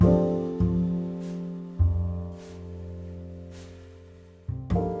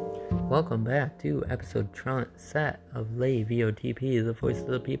Welcome back to episode set of Lay VOTP, the voice of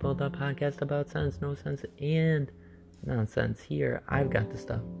the people, the podcast about sense, no sense, and nonsense. Here, I've got the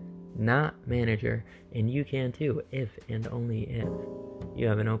stuff, not manager, and you can too, if and only if you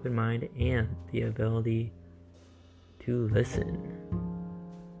have an open mind and the ability to listen.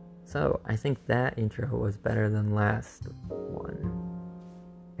 So, I think that intro was better than last one,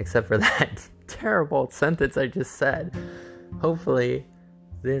 except for that terrible sentence I just said. Hopefully,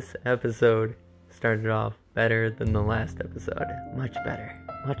 this episode started off better than the last episode. Much better.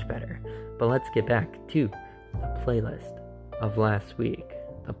 But let's get back to the playlist of last week.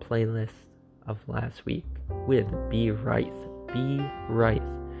 With B. Rife.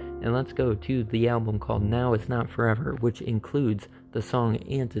 And let's go to the album called Now Is Not Forever, which includes the song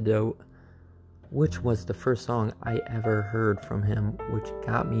Antidote, which was the first song I ever heard from him, which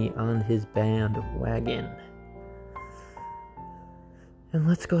got me on his bandwagon. And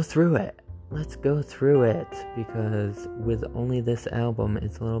let's go through it, because with only this album,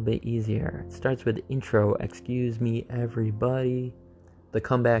 it's a little bit easier. It starts with intro, excuse me everybody, The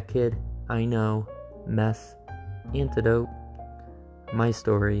Comeback Kid, I Know, Mess, Antidote, My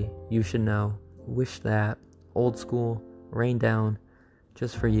Story, You Should Know, Wish That, Old School, Rain Down,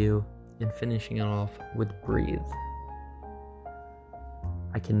 Just For You, and finishing it off with Breathe.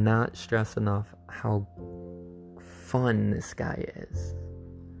 I cannot stress enough how fun this guy is.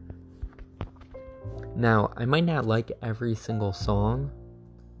 Now, I might not like every single song,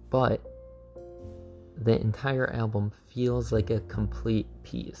 but the entire album feels like a complete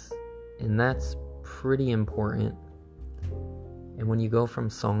piece, and that's pretty important. And when you go from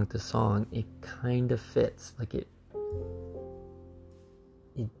song to song, it kind of fits. Like it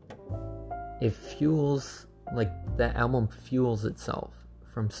fuels, like the album fuels itself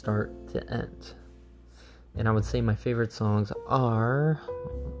from start to end. And I would say my favorite songs are...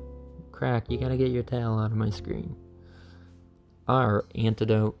 Crack, you gotta get your tail out of my screen. Are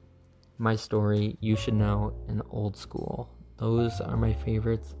Antidote, My Story, You Should Know, and Old School. Those are my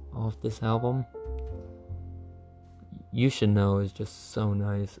favorites off this album. You Should Know is just so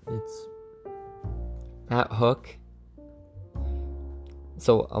nice. It's that hook.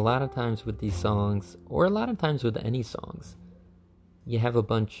 So a lot of times with these songs, or a lot of times with any songs, you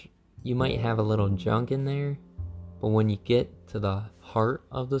might have a little junk in there, but when you get to the heart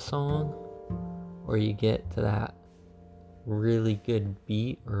of the song, or you get to that really good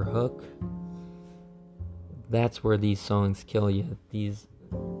beat or hook, that's where these songs kill you.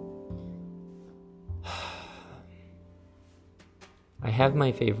 I have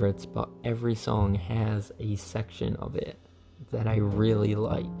my favorites, but every song has a section of it that I really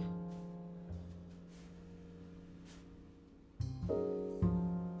like.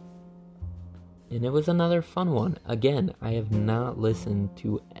 And it was another fun one. Again, I have not listened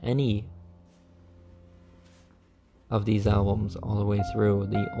to any of these albums all the way through.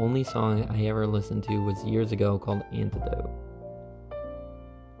 The only song I ever listened to was years ago called Antidote.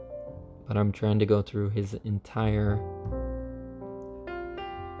 But I'm trying to go through his entire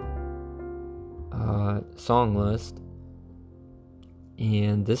song list.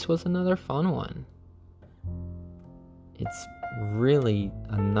 And this was another fun one. It's really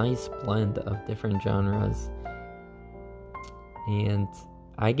a nice blend of different genres, and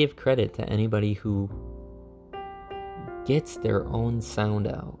I give credit to anybody who gets their own sound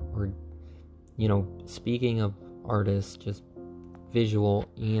out, or speaking of artists, just visual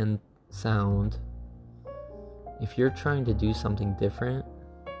and sound. If you're trying to do something different,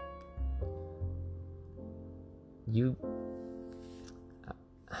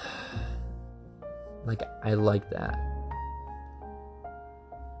 I like that.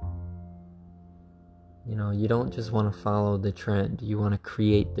 You don't just want to follow the trend. You want to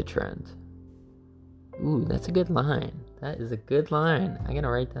create the trend. Ooh, that's a good line. That is a good line. I'm going to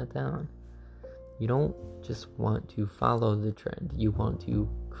write that down. You don't just want to follow the trend. You want to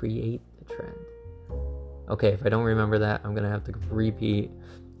create the trend. Okay, if I don't remember that, I'm going to have to repeat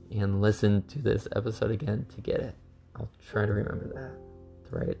and listen to this episode again to get it. I'll try to remember that,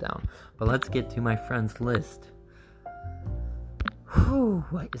 to write it down. But let's get to my friends list.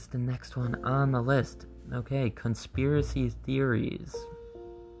 What is the next one on the list? Okay, conspiracy theories.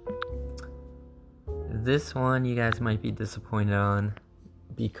 This one you guys might be disappointed on,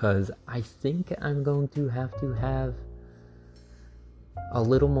 because I think I'm going to have a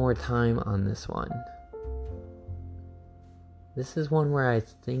little more time on this one. This is one where I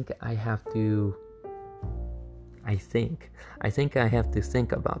think I have to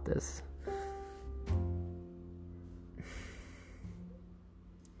think about this.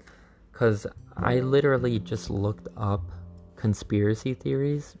 Because I literally just looked up conspiracy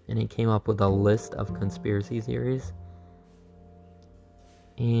theories, and it came up with a list of conspiracy theories.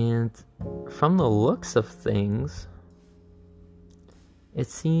 And from the looks of things, it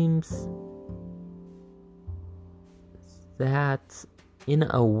seems that in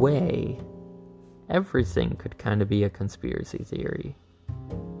a way, everything could kind of be a conspiracy theory.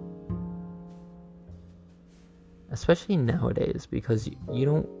 Especially nowadays, because you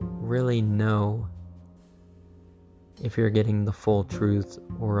don't really know if you're getting the full truth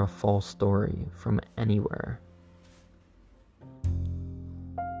or a false story from anywhere.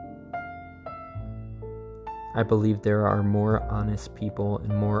 I believe there are more honest people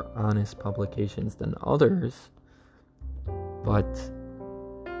and more honest publications than others, but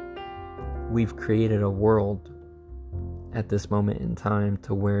we've created a world at this moment in time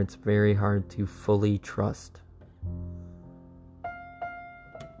to where it's very hard to fully trust.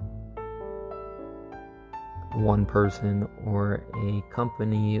 One person or a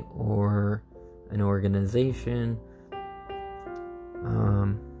company or an organization.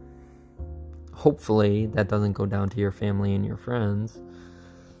 Hopefully that doesn't go down to your family and your friends,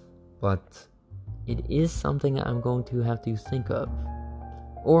 but it is something I'm going to have to think of.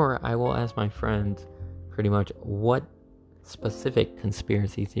 Or I will ask my friend pretty much, what specific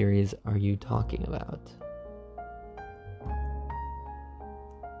conspiracy theories are you talking about?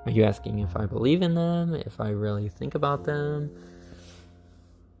 Are you asking if I believe in them, if I really think about them?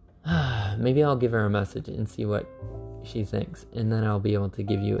 Maybe I'll give her a message and see what she thinks, and then I'll be able to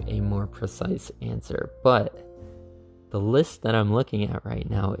give you a more precise answer. But the list that I'm looking at right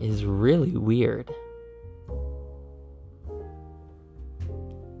now is really weird.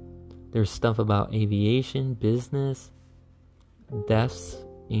 There's stuff about aviation, business, deaths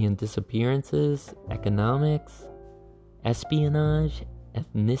and disappearances, economics, espionage,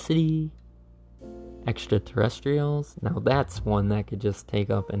 ethnicity, extraterrestrials. Now that's one that could just take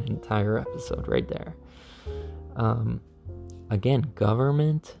up an entire episode right there. Again,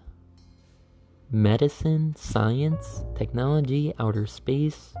 government, medicine, science, technology, outer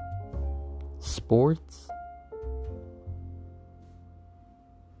space, sports.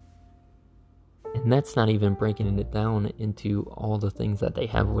 And that's not even breaking it down into all the things that they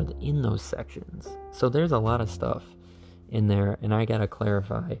have within those sections. So there's a lot of stuff in there, and I gotta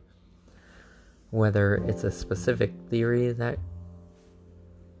clarify whether it's a specific theory that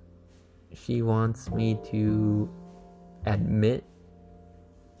she wants me to admit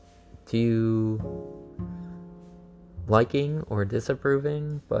to liking or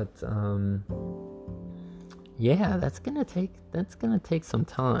disapproving, but yeah, that's gonna take some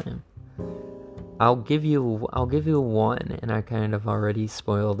time. I'll give you one, and I kind of already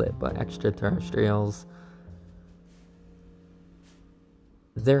spoiled it, but extraterrestrials,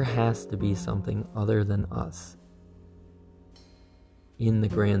 there has to be something other than us in the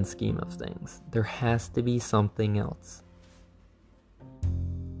grand scheme of things. There has to be something else.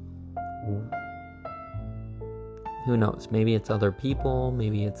 Who knows? Maybe it's other people,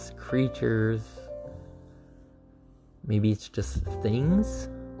 maybe it's creatures, maybe it's just things.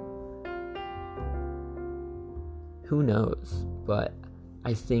 Who knows? But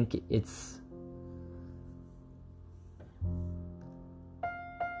I think it's...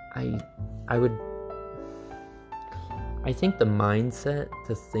 I think the mindset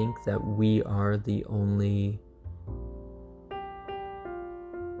to think that we are the only...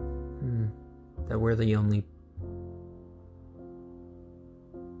 that we're the only...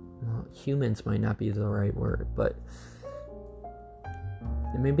 Well, humans might not be the right word, but...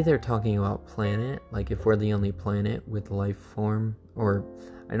 maybe they're talking about planet, like if we're the only planet with life form, or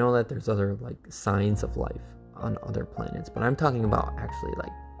I know that there's other like signs of life on other planets, but I'm talking about actually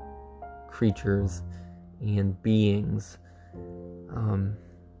like creatures and beings.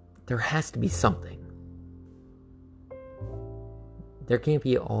 There has to be something. There can't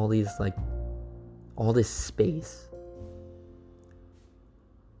be all this space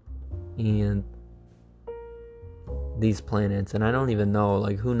and these planets, and I don't even know,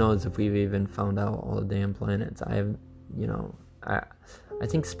 like, who knows if we've even found out all the damn planets. I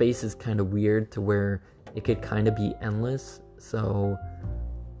think space is kind of weird to where it could kind of be endless, so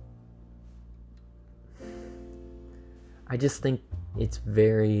I just think it's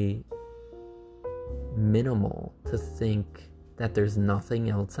very minimal to think that there's nothing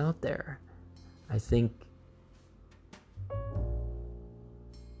else out there. I think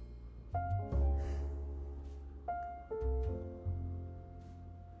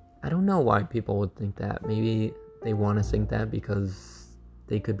I don't know why people would think that. Maybe they want to think that because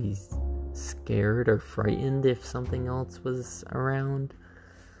they could be scared or frightened if something else was around.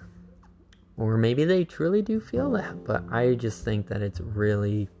 Or maybe they truly do feel that, but I just think that it's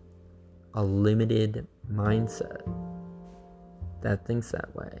really a limited mindset that thinks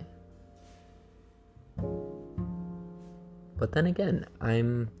that way. But then again,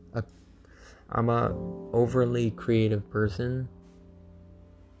 I'm a overly creative person,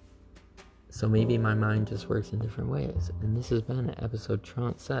 so maybe my mind just works in different ways. And this has been episode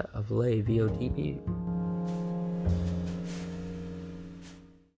 37 of Lay VOTP.